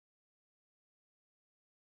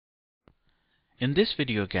In this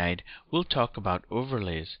video guide, we'll talk about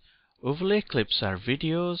overlays. Overlay clips are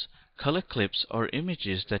videos, color clips, or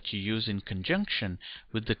images that you use in conjunction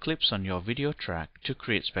with the clips on your video track to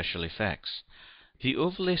create special effects. The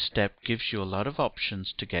overlay step gives you a lot of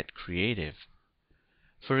options to get creative.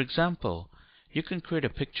 For example, you can create a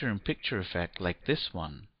picture-in-picture effect like this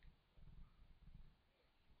one.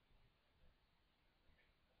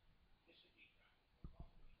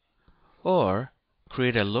 Or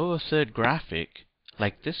create a lower third graphic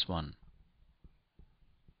like this one.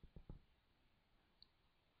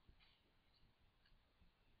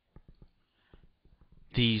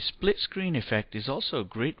 The split screen effect is also a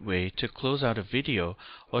great way to close out a video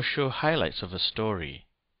or show highlights of a story.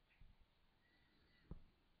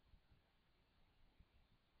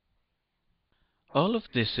 All of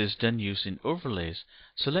this is done using overlays,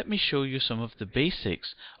 so let me show you some of the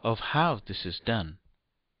basics of how this is done.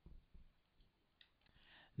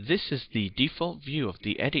 This is the default view of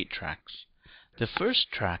the edit tracks. The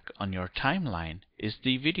first track on your timeline is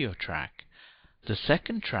the video track. The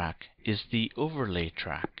second track is the overlay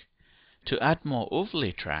track. To add more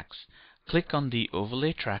overlay tracks, click on the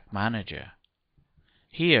Overlay Track Manager.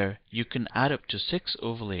 Here you can add up to 6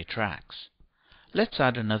 overlay tracks. Let's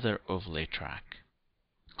add another overlay track.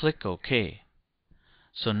 Click OK.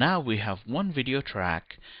 So now we have 1 video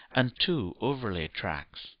track and 2 overlay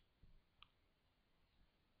tracks.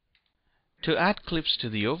 To add clips to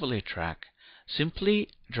the overlay track, simply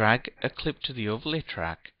drag a clip to the overlay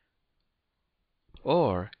track,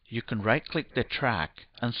 or you can right-click the track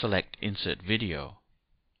and select Insert Video.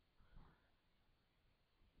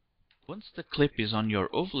 Once the clip is on your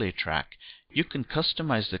overlay track, you can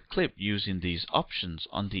customize the clip using these options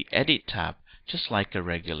on the Edit tab, just like a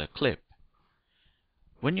regular clip.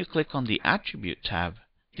 When you click on the Attribute tab,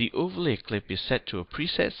 the overlay clip is set to a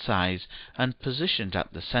preset size and positioned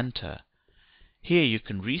at the center. Here you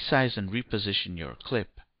can resize and reposition your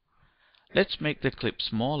clip. Let's make the clip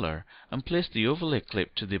smaller and place the overlay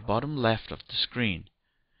clip to the bottom left of the screen.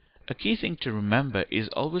 A key thing to remember is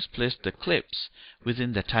always place the clips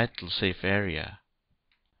within the title safe area.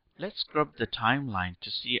 Let's scrub the timeline to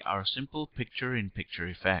see our simple picture-in-picture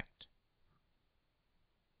effect.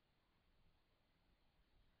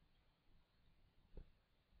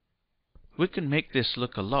 We can make this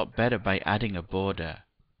look a lot better by adding a border.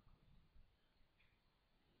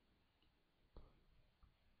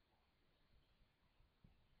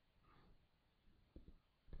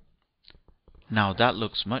 Now that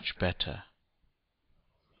looks much better.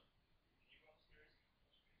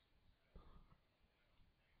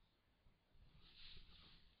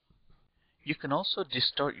 You can also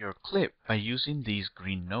distort your clip by using these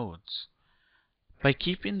green nodes. By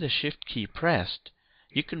keeping the Shift key pressed,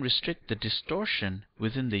 you can restrict the distortion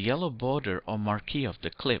within the yellow border or marquee of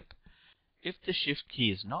the clip. If the Shift key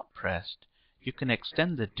is not pressed, you can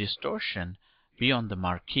extend the distortion beyond the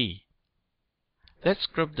marquee. Let's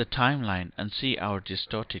scrub the timeline and see our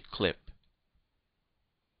distorted clip.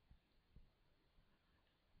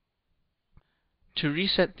 To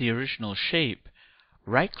reset the original shape,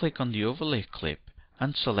 right-click on the overlay clip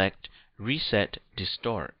and select Reset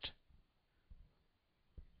Distort.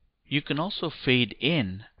 You can also fade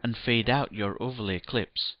in and fade out your overlay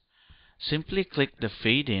clips. Simply click the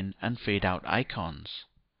Fade In and Fade Out icons.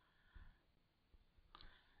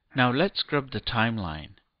 Now let's scrub the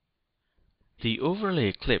timeline. The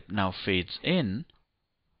overlay clip now fades in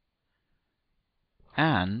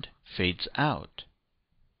and fades out.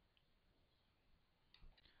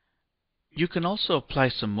 You can also apply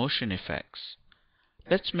some motion effects.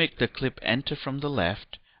 Let's make the clip enter from the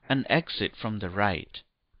left and exit from the right.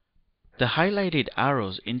 The highlighted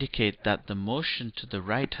arrows indicate that the motion to the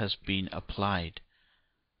right has been applied.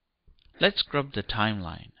 Let's scrub the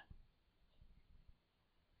timeline.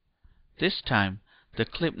 This time, the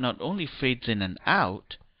clip not only fades in and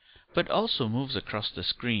out, but also moves across the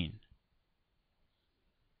screen.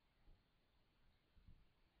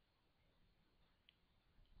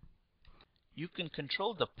 You can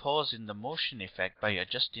control the pause in the motion effect by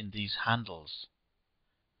adjusting these handles.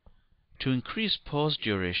 To increase pause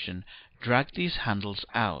duration, drag these handles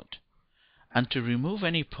out, and to remove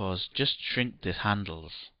any pause, just shrink the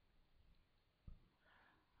handles.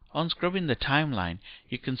 On scrubbing the timeline,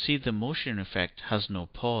 you can see the motion effect has no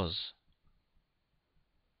pause.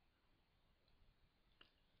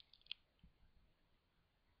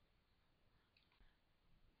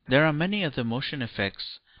 There are many other motion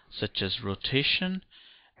effects such as rotation,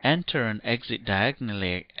 enter and exit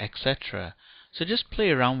diagonally, etc. So just play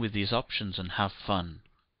around with these options and have fun.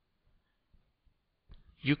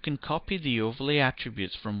 You can copy the overlay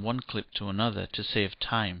attributes from one clip to another to save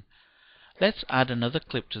time. Let's add another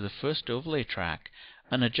clip to the first overlay track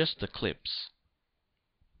and adjust the clips.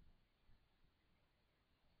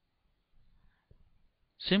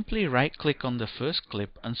 Simply right-click on the first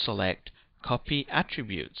clip and select Copy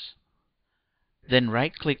Attributes. Then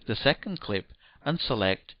right-click the second clip and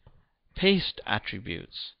select Paste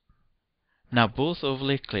Attributes. Now both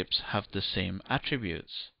overlay clips have the same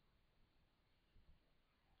attributes.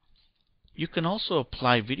 You can also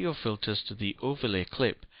apply video filters to the overlay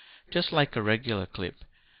clip, just like a regular clip.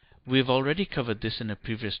 We've already covered this in a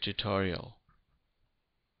previous tutorial.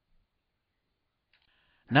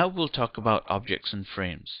 Now we'll talk about objects and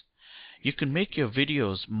frames. You can make your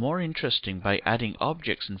videos more interesting by adding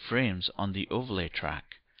objects and frames on the overlay track.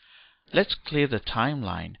 Let's clear the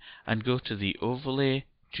timeline and go to the Overlay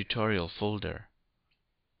Tutorial folder.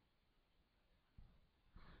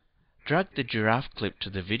 Drag the giraffe clip to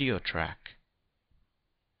the video track.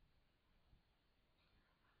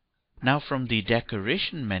 Now from the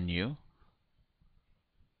Decoration menu,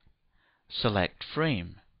 select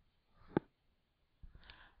Frame.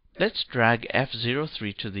 Let's drag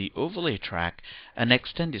F03 to the overlay track and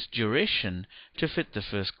extend its duration to fit the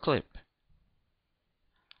first clip.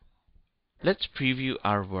 Let's preview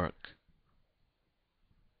our work.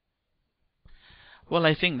 Well,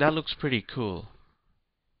 I think that looks pretty cool.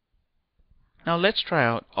 Now let's try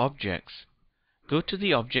out Objects. Go to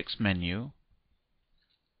the Objects menu.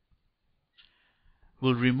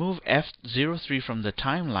 We'll remove F03 from the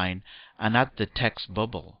timeline and add the text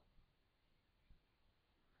bubble.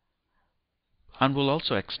 And we'll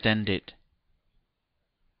also extend it.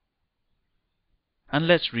 And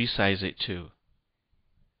let's resize it too.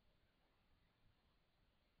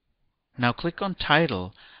 Now click on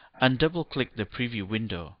Title and double-click the preview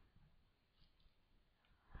window.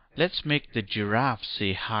 Let's make the giraffe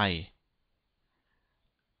say hi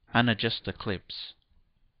and adjust the clips.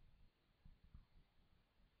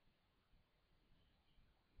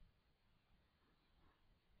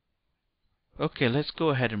 Okay, let's go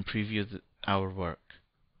ahead and preview our work.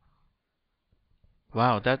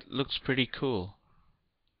 Wow, that looks pretty cool.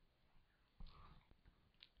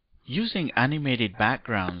 Using animated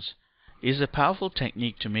backgrounds is a powerful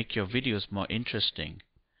technique to make your videos more interesting.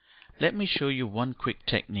 Let me show you one quick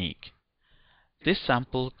technique. This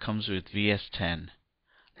sample comes with VS10.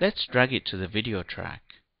 Let's drag it to the video track.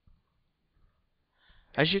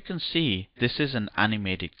 As you can see, this is an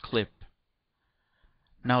animated clip.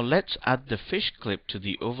 Now let's add the fish clip to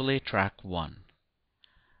the overlay track 1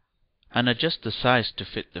 and adjust the size to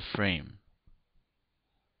fit the frame.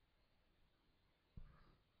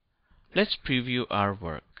 Let's preview our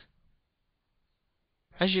work.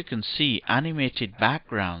 As you can see, animated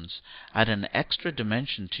backgrounds add an extra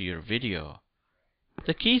dimension to your video.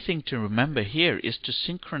 The key thing to remember here is to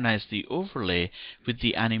synchronize the overlay with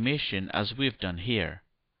the animation as we've done here.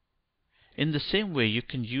 In the same way, you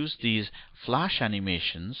can use these flash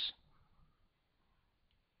animations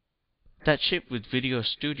that ship with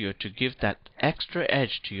VideoStudio to give that extra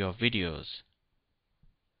edge to your videos.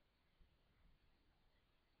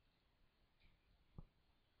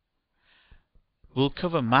 We'll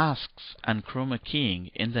cover masks and chroma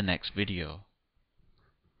keying in the next video.